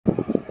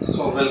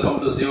So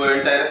welcome to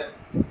GeoEntire.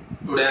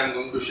 Today I am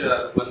going to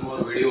share one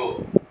more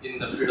video in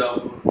the field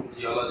of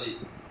geology.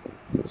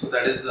 So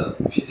that is the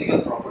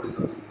physical properties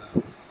of the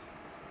minerals.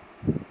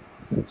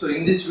 So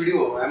in this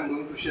video I am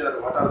going to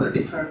share what are the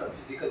different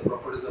physical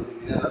properties of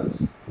the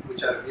minerals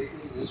which are very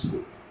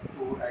useful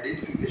to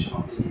identification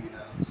of any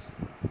minerals.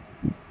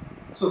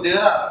 So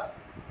there are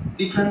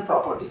different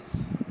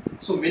properties.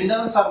 So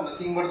minerals are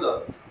nothing but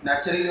the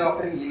naturally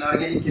occurring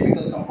inorganic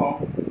chemical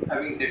compound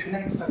having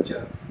definite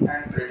structure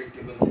and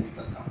predictable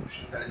chemical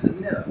composition, that is the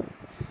mineral.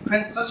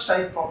 When such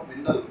type of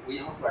mineral we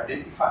have to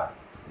identify,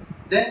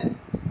 then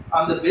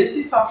on the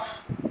basis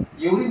of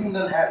every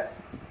mineral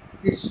has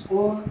its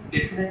own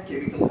definite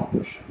chemical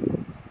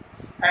composition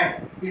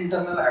and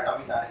internal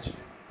atomic arrangement.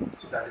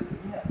 So that is the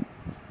mineral.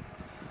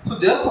 So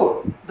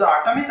therefore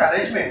the atomic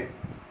arrangement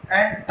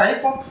and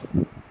type of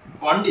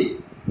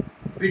bonding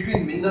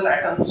between mineral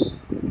atoms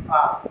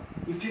are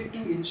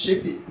effective in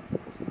shaping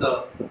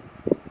the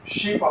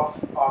shape of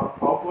or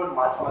outward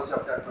morphology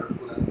of that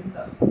particular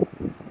mineral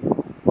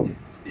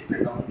is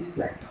depend on these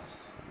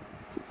factors.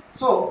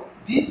 So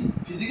these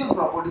physical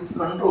properties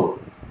control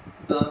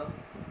the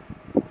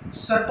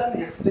certain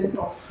extent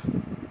of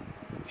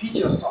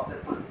features of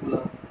that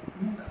particular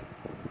mineral.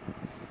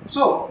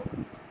 So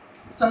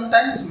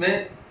sometimes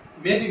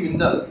maybe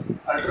minerals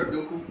alter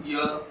due to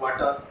air,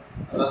 water,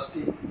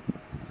 rusting.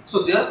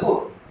 So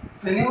therefore,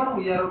 whenever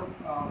we are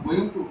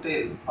going to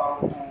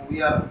tell or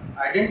we are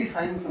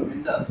identifying some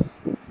minerals,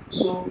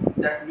 so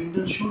that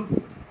mineral should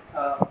be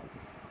a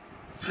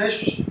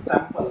fresh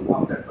sample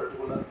of that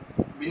particular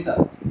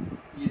mineral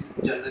is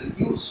generally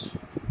used.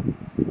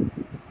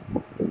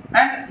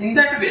 And in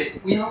that way,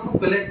 we have to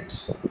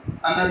collect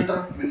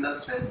unaltered mineral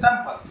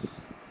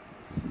samples.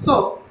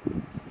 So,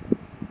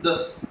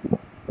 thus,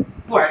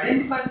 to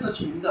identify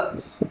such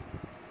minerals,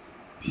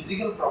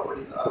 physical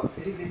properties are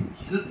very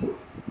helpful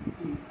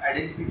in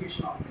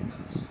identification of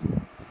minerals.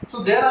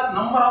 So there are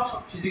number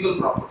of physical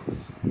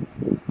properties.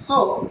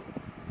 So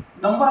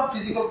number of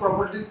physical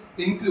properties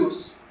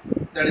includes,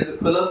 that is the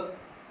color,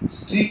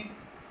 streak,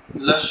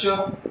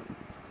 lustre,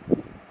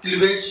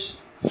 cleavage,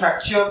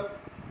 fracture,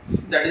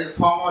 that is the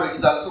form, or it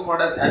is also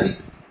called as habit.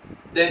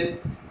 Then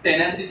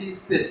tenacity,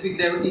 specific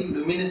gravity,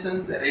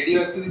 luminescence,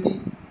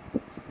 radioactivity,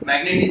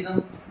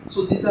 magnetism.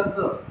 So these are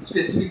the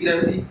specific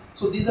gravity.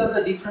 So these are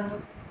the different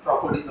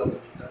properties of the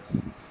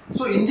minerals.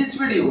 So in this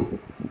video,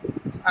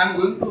 I am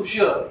going to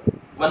share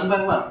one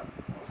by one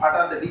what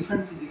are the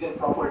different physical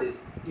properties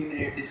in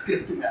a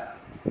descriptive manner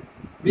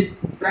with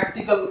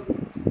practical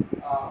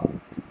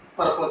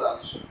purpose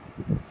also.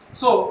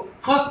 So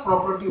first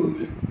property we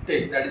will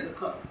take, that is the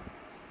color.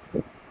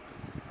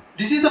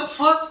 This is the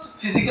first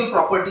physical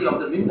property of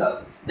the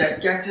mineral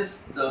that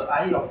catches the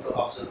eye of the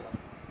observer.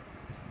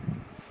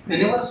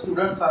 Whenever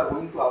students are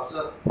going to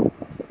observe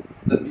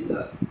the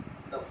mineral,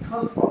 the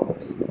first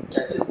property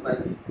catches by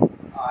the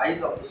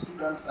eyes of the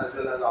students as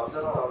well as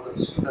observer of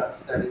the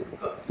students, that is the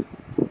color.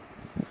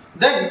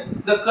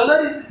 Then the color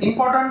is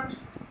important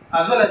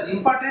as well as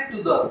imparted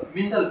to the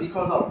mineral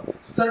because of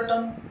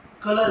certain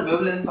color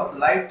wavelengths of the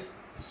light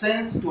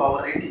sensed to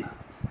our retina.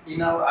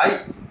 In our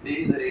eye there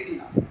is a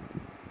retina.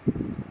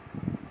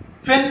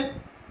 When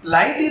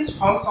light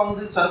falls on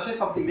the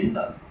surface of the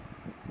mineral,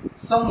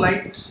 some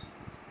light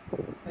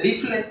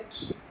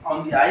reflect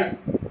on the eye,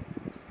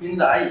 in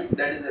the eye,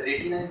 that is the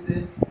retina is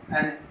there,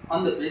 and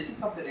on the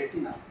basis of the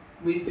retina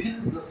we feel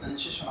the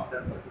sensation of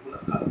that particular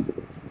color.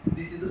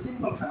 This is the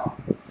simple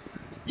phenomenon.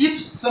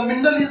 If some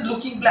mineral is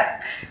looking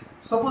black,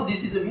 suppose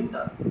this is the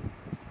mineral,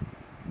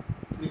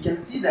 we can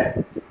see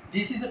that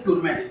this is the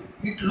tourmaline,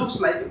 it looks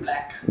like a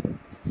black,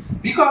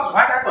 because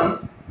what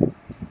happens,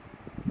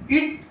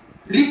 it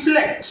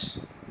reflects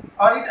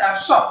or it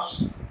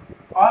absorbs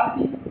all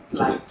the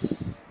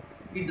lights.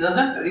 It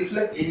doesn't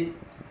reflect any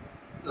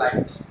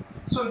light,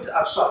 so it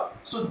absorbs.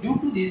 So due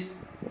to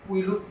this,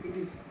 we look it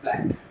is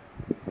black.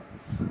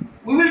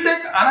 We will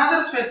take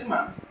another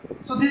specimen.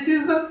 So this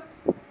is the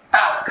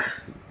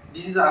talc.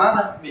 This is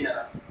another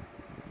mineral.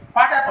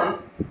 What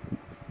happens?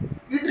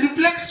 It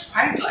reflects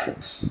white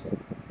light.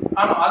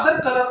 On other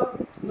color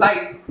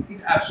light,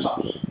 it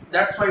absorbs.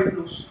 That's why it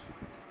looks.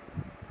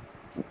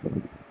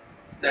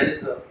 That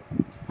is the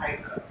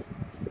white color.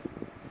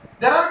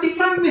 There are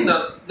different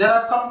minerals. There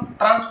are some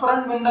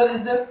transparent mineral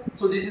is there.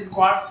 So this is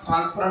quartz,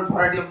 transparent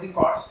variety of the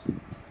quartz.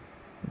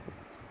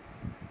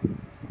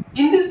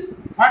 In this,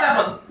 what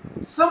happens?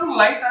 Some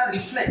light are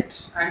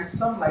reflect and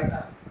some light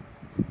are,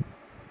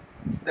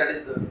 that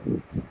is the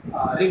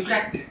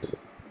refracted.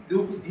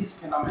 Due to this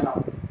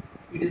phenomenon,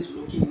 it is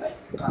looking like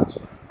a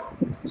transparent.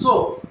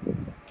 So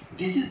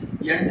this is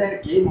the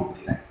entire game of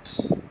the light.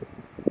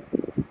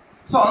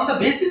 So on the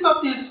basis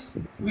of this,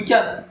 we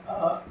can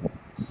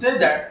say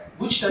that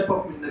which type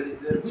of mineral is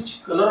there,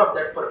 which color of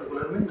that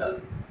particular mineral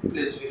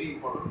plays very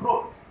important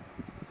role.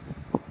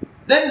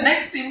 Then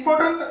next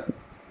important,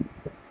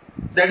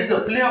 that is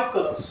the play of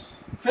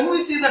colors. When we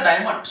see the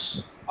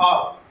diamond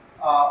or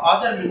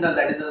other mineral,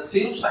 that is the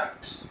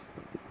cerussite,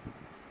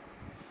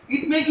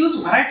 it may use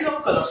variety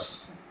of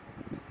colors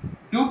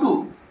due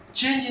to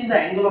change in the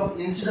angle of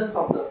incidence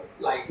of the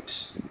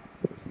light,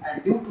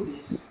 and due to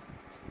this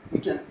we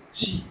can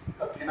see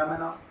a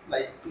phenomenon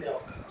like play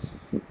of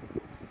colors,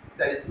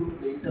 that is due to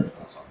the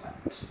interference of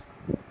light.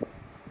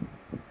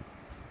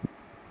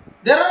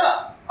 There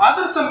are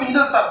other some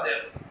minerals are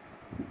there.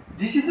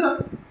 This is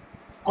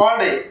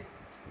called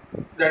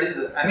that is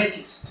the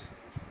amethyst,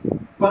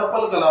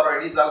 purple color,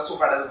 or it is also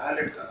called as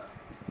violet color.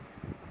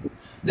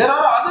 There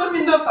are other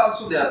minerals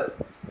also there.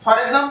 For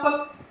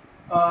example,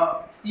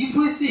 if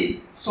we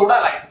see soda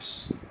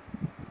light,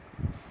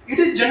 it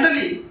is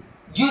generally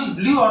gives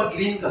blue or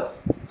green color.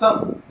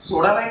 Some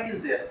soda light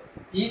is there.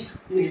 If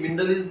any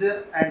mineral is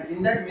there, and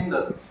in that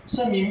mineral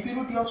some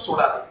impurity of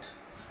soda light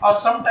or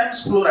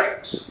sometimes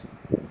chloride,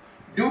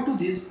 due to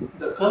this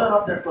the color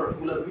of that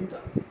particular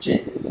mineral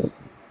changes.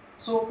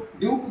 So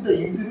due to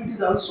the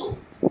impurities also,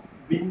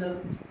 mineral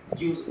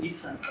gives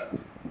different color.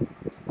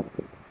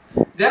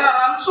 There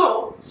are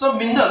also some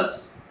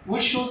minerals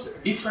which shows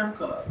different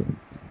color.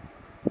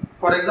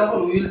 For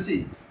example, we will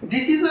see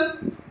this is a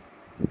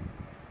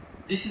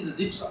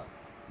gypsum.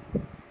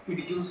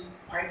 It gives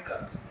white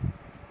color.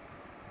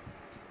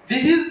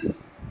 This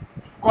is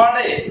called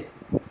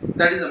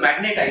that is a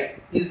magnetite.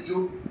 Is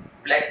give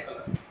black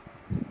color.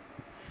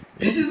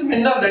 This is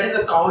mineral that is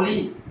a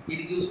kaolin.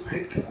 It gives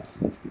white color.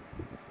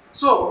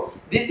 So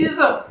this is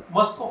the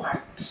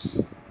muscovite.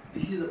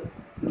 This is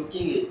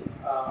looking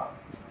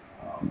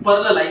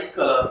pearl-like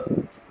color.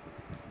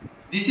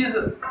 This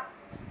is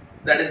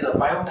that is a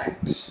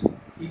biotite.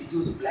 It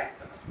gives black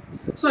color.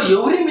 So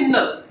every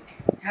mineral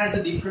has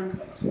a different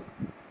color.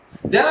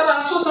 There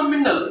are also some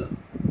mineral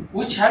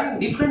which having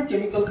different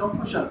chemical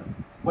composition,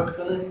 but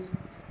color is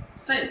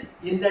same.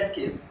 In that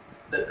case,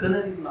 the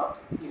color is not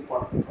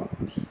important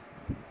property.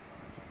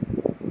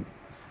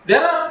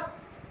 There are,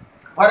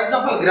 for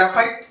example,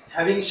 graphite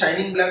having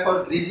shining black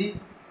or greasy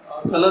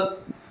color.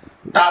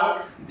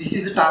 Talc, this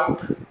is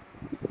talc.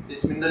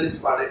 This mineral is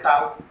called a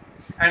talc,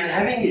 and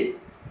having a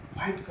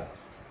white color.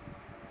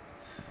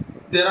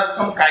 There are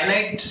some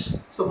kyanite.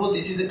 Suppose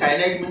this is a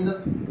kyanite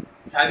mineral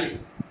having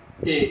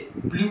a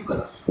blue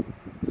color.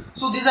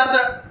 So these are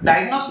the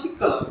diagnostic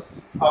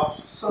colors of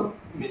some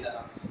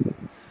minerals.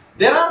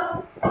 There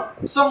are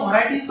some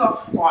varieties of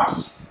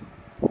quartz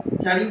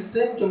having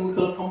same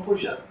chemical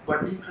composition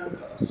but different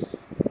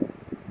colors.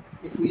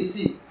 If we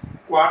see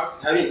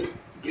quartz having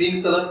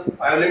green color,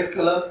 violet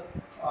color,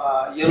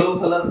 yellow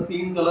color,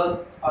 pink color,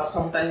 or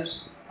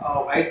sometimes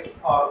white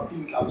or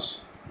pink also.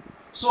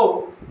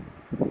 So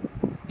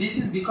this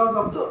is because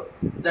of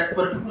that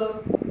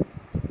particular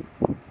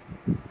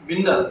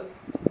mineral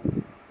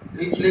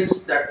reflects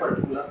that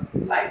particular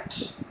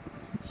light.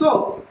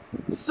 So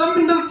some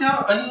minerals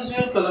have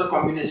unusual color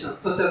combinations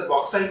such as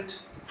bauxite,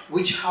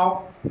 which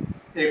have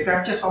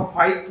patches of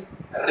white,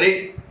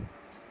 red,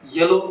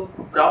 yellow,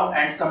 brown,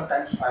 and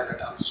sometimes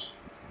violet also.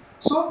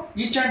 So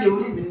each and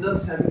every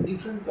minerals having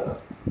different color.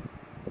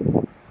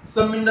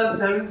 Some minerals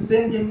having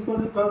same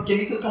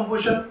chemical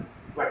composition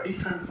but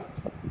different color.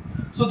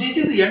 So this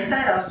is the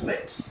entire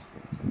aspects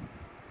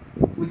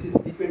which is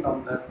depend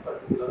on that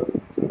particular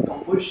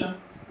composition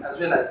as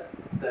well as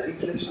the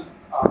reflection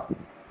or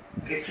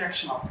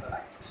refraction of the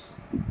light.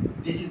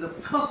 This is the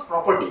first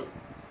property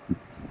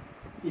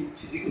in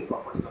physical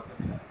properties of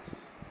the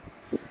minerals.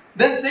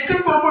 Then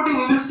second property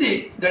we will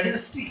see, that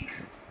is streak.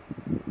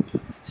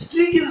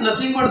 Streak is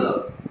nothing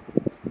but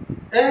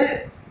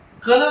a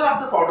color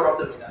of the powder of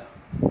the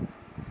mineral.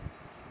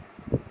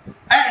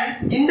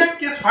 And in that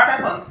case what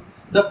happens?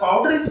 The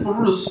powder is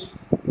produced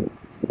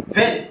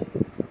when,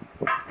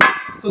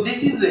 so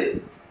this is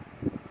the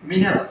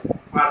mineral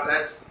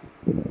quartz,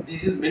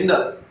 this is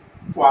mineral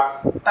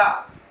quartz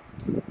talc.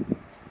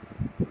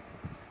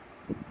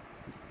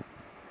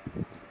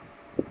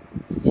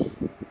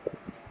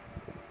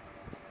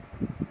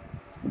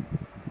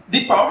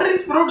 The powder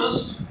is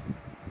produced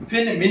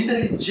when a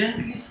mineral is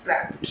gently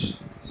scraped.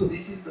 So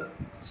this is the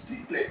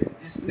streak plate.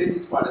 This plate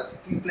is called a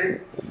streak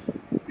plate.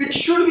 It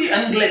should be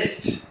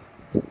unglazed.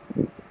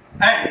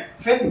 And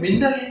when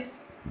mineral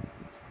is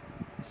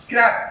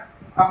scraped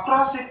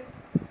across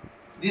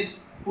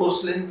this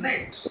porcelain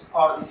plate,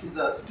 or this is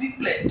a streak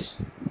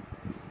plate,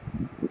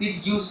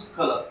 it gives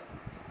color.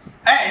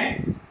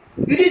 And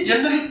it is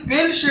generally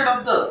pale shade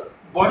of the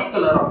body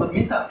color of the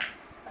mineral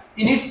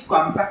in its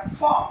compact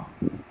form.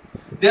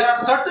 There are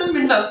certain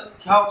minerals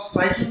have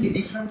strikingly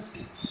different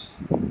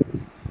streaks.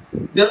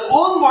 Their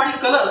own body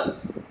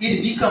colors,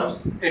 it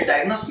becomes a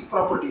diagnostic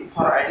property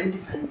for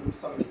identifying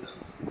some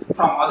minerals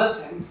from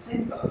others having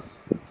same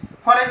colors.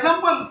 For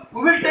example,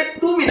 we will take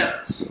two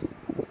minerals.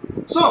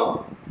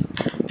 So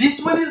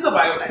this one is the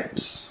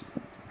biotite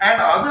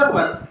and other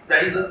one,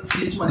 that is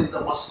this one is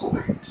the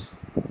muscovite.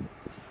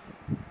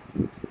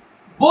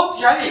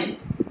 Both having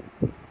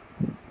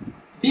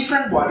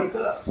different body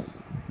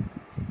colors.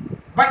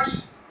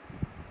 But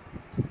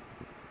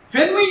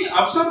when we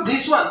observe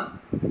this one,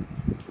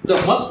 the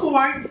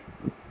muscovite,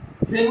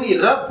 when we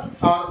rub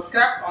or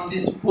scrap on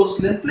this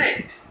porcelain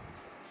plate,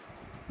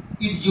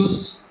 it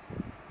gives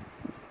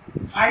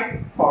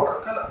white powder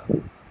color.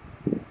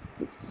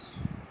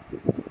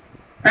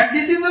 And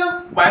this is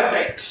a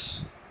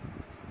biotite.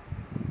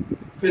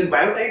 When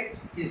biotite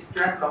is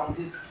scratched on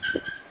this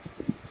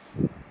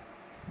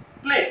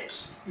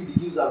plate, it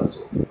gives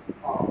also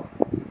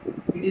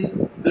it is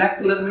black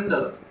color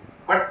mineral,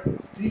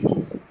 but streak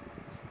is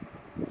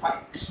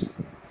white.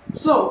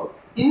 So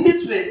in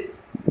this way,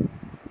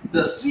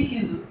 the streak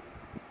is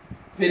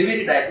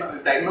very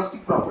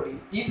diagnostic property.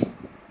 If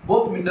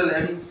both mineral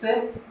having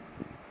same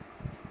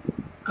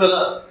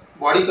color,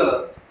 body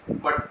color,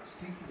 but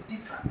streak is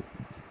different.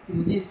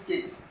 In this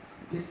case,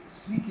 this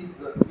streak is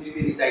the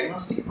very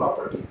diagnostic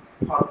property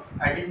for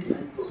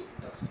identifying those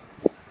minerals.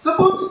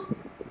 Suppose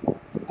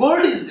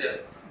gold is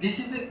there. This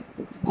is a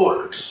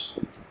gold.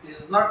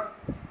 This is not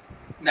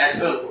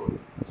natural gold.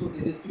 So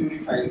this is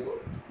purified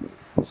gold.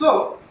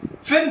 So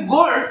when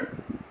gold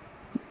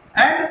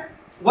and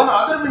one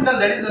other mineral,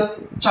 that is the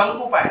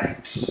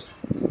chalcopyrite,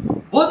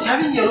 both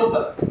having yellow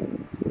color,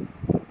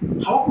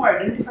 how to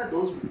identify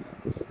those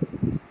minerals?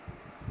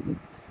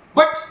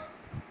 But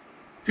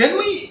when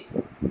we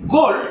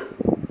gold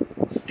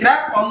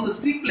scrap on the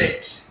streak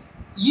plate,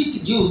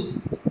 it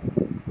gives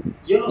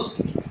yellow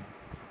streak,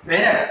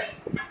 whereas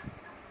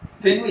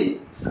when we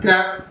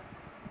scrap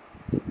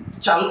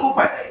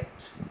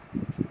chalcopyrite,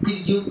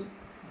 it gives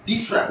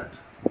different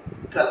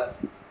color.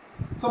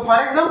 So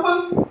for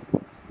example,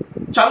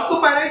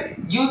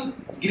 chalcopyrite gives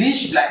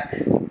greenish black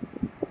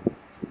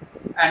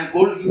and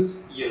gold gives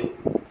yellow.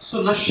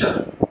 So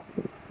lustre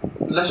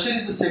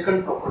is the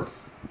second property,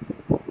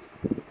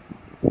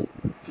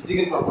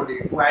 physical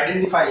property to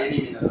identify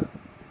any mineral.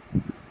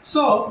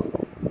 So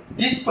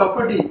this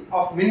property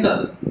of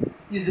mineral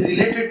is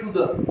related to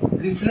the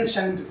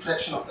reflection and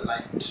diffraction of the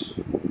light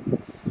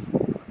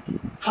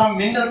from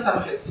mineral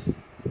surface.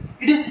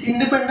 It is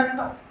independent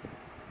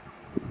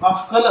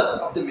of color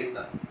of the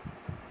mineral.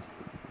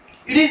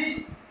 It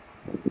is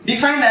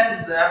defined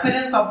as the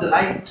appearance of the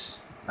light,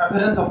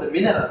 appearance of the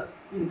mineral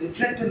in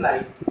reflected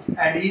light,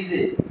 and is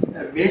a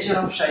measure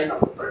of shine of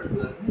the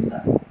particular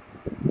mineral.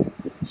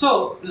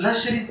 So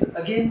lustre is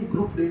again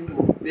grouped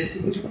into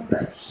basically two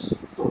types.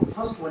 So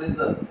first one is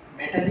the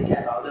metallic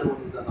and other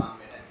one is the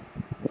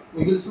non-metallic.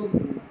 We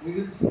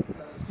will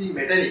see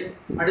metallic.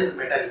 What is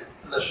metallic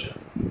lustre?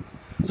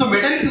 So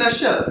metallic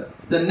lustre,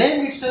 the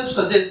name itself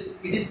suggests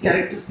it is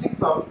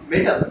characteristics of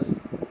metals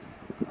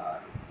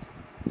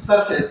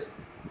surface.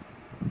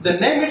 The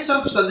name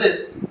itself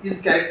suggests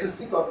is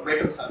characteristic of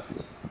metal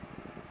surface.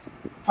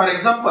 For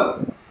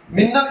example,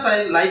 minerals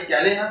like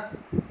galena,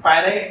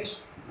 pyrite,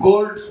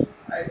 gold,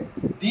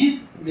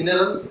 these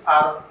minerals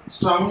are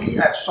strongly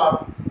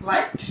absorb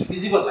light,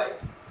 visible light.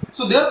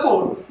 So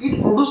therefore,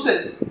 it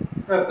produces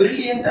a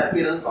brilliant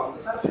appearance on the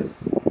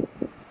surface.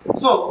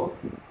 So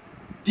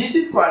this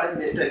is called a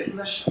metallic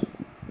lustre.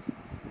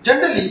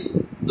 Generally,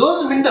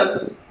 those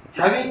minerals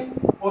having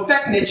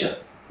opaque nature,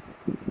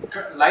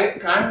 light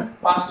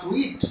can't pass through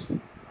it,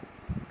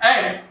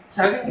 and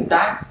having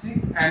dark streak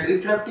and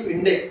refractive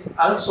index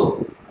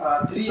also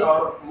 3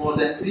 or more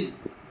than 3,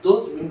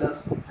 those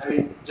minerals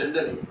having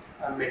generally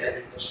a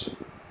metallic lustre.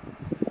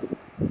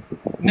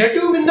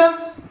 Native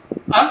minerals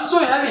also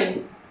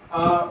having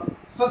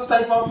such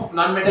type of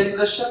non-metallic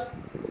lustre.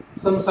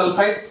 Some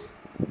sulfides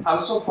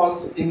also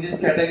falls in this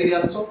category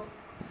also.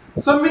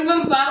 Some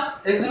minerals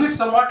exhibit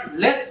somewhat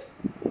less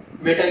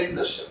metallic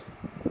lustre.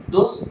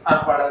 Those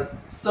are called as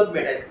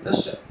submetallic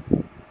lustre.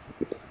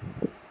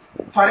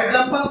 For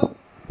example,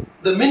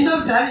 the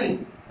minerals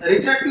having a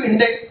refractive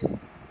index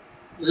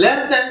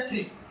less than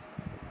 3,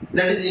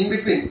 that is in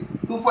between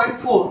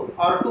 2.4 or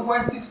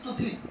 2.6 to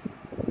 3.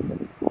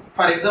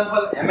 For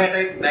example,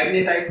 hematite,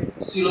 magnetite,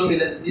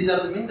 silomelon, these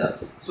are the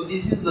minerals. So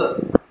this is the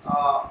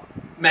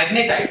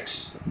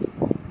magnetite,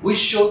 which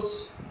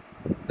shows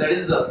that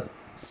is the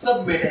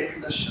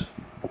submetallic lustre.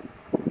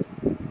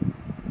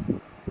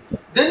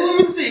 Then we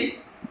will see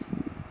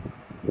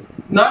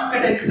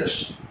non-metallic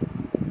lustre.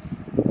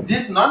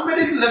 This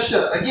non-metallic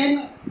lustre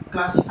again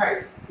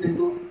classified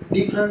into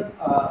different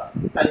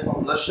type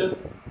of lustre.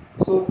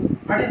 So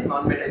what is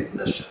non-metallic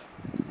lustre?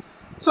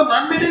 So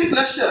non-metallic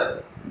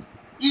lustre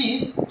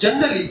is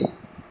generally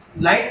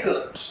light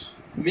colored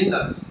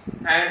minerals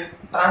and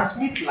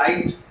transmit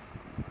light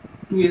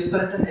to a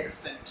certain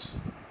extent.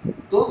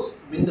 Those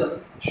minerals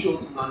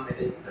shows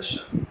non-metallic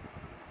lustre.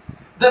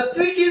 The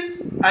streak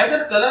is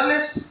either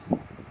colorless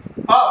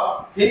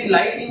or very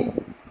light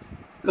in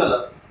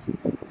color.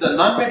 The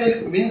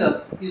non-metallic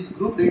minerals is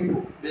grouped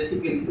into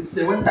basically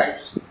 7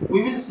 types.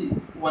 We will see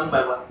one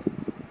by one.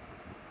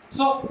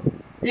 So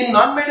in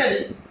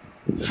non-metallic,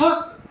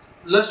 first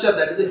lustre,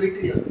 that is a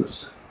vitreous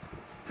lustre.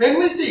 When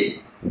we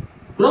see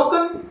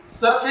broken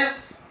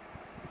surface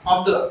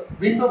of the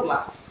window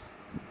glass,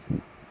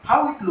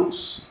 how it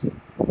looks?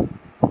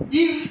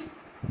 If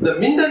the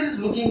mineral is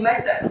looking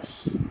like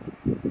that,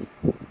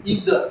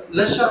 if the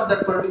lustre of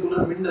that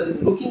particular mineral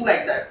is looking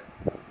like that,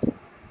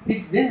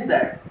 it means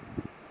that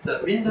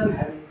the mineral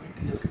having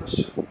vitreous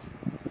lustre.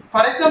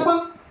 For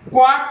example,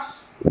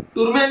 quartz,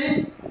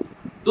 tourmaline,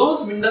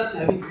 those minerals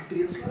having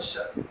vitreous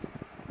lustre.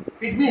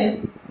 It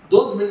means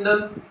those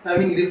minerals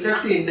having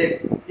refractive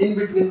index in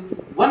between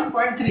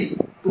 1.3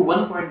 to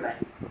 1.9,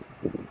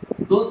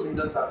 those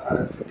minerals are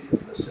called as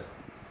vitreous luster.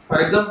 For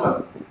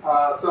example,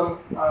 some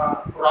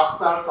rock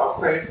salts,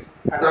 oxides,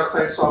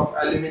 hydroxides of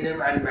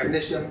aluminum and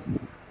magnesium,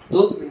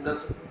 those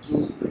minerals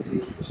gives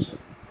vitreous luster.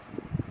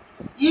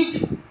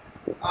 If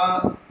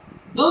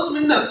those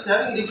minerals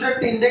having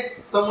refractive index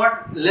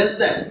somewhat less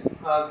than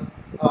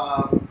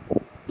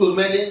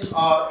tourmaline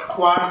or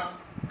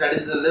quartz, that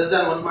is less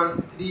than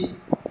 1.3,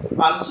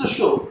 also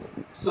show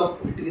some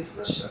vitreous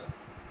luster.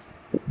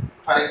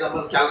 For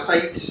example,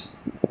 calcite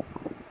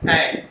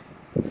and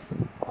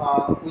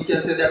we can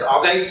say that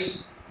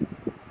augite,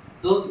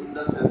 those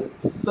minerals have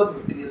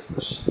subvitreous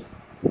luster.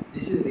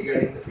 This is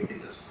regarding the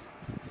vitreous.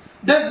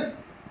 Then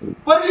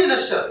pearly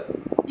luster,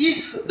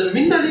 if the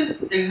mineral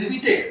is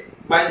exhibited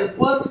by the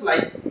pearls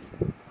like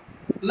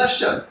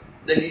luster,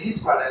 then it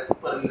is called as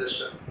pearly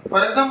luster.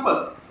 For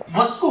example,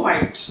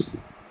 muscovite,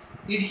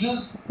 it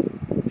gives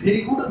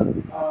very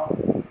good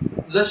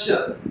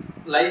luster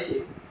like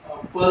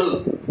a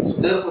pearl, so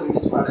therefore it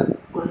is called as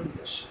pearly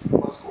luster,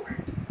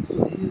 muscovite.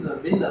 So this is the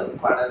mineral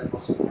called as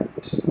muscovite.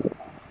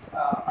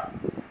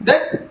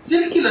 Then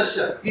silky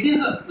luster, it is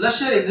a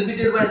luster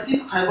exhibited by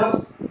silk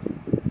fibers,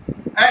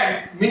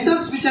 and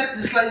minerals which are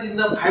crystallized in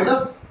the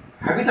fibrous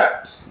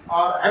habitat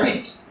or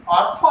habit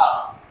or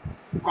form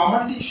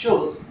commonly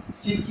shows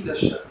silky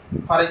luster.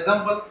 For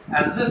example,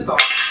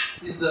 asbestos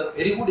is the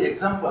very good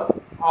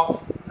example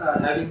of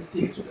having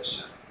silky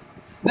luster.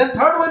 Then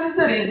third one is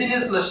the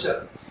resinous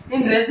luster.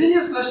 In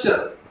resinous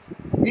luster,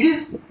 it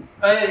is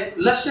a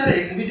luster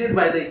exhibited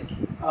by the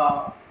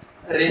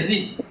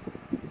resin.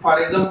 For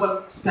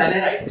example,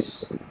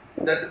 sphalerite,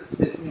 that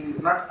specimen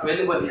is not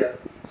available here,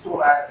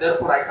 so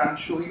therefore I can't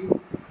show you.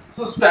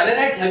 So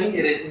sphalerite having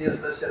a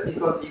resinous luster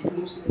because it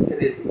looks like a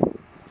resin.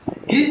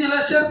 Greasy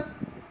luster,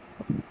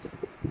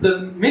 the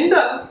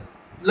mineral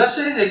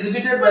luster is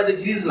exhibited by the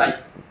grease line.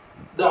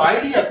 The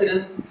oily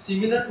appearance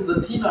similar to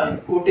the thin oil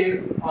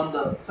coated on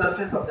the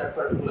surface of that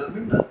particular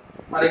mineral.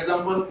 For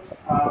example,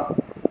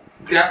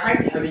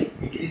 graphite having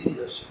a greasy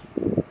luster.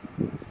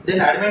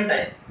 Then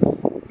adamantine,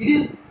 it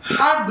is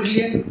hard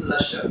brilliant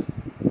luster,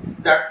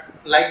 that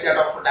like that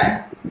of a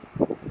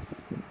diamond,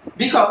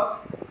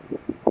 because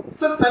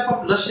such type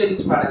of luster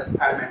is called as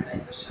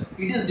adamantine luster.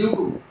 It is due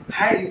to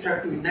high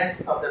refractive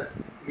indices of the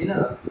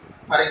minerals.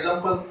 For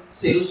example,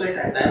 cerussite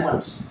and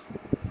diamonds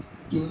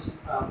gives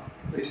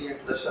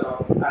brilliant luster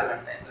of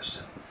adamantine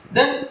luster.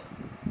 Then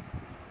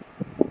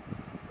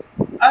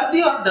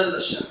earthy or dull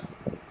luster.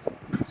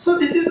 So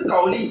this is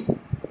kaolin.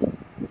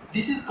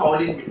 This is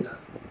kaolin mineral.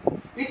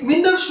 It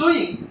mineral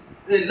showing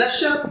a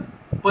luster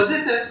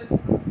possesses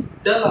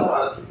dull or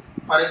earthy.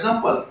 For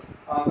example,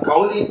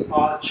 kaolin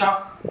or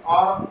chalk,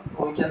 or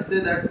we can say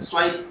that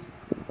soil.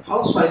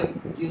 How soil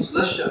gives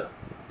luster?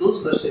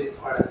 Those luster is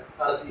called as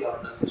earthy or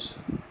dull luster.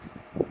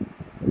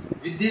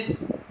 With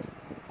this,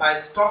 I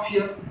stop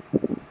here.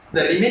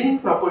 The remaining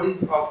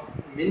properties of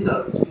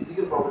minerals,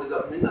 physical properties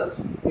of minerals,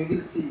 we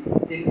will see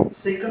in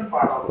second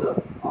part of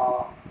the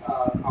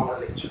our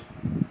lecture.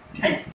 Thank you.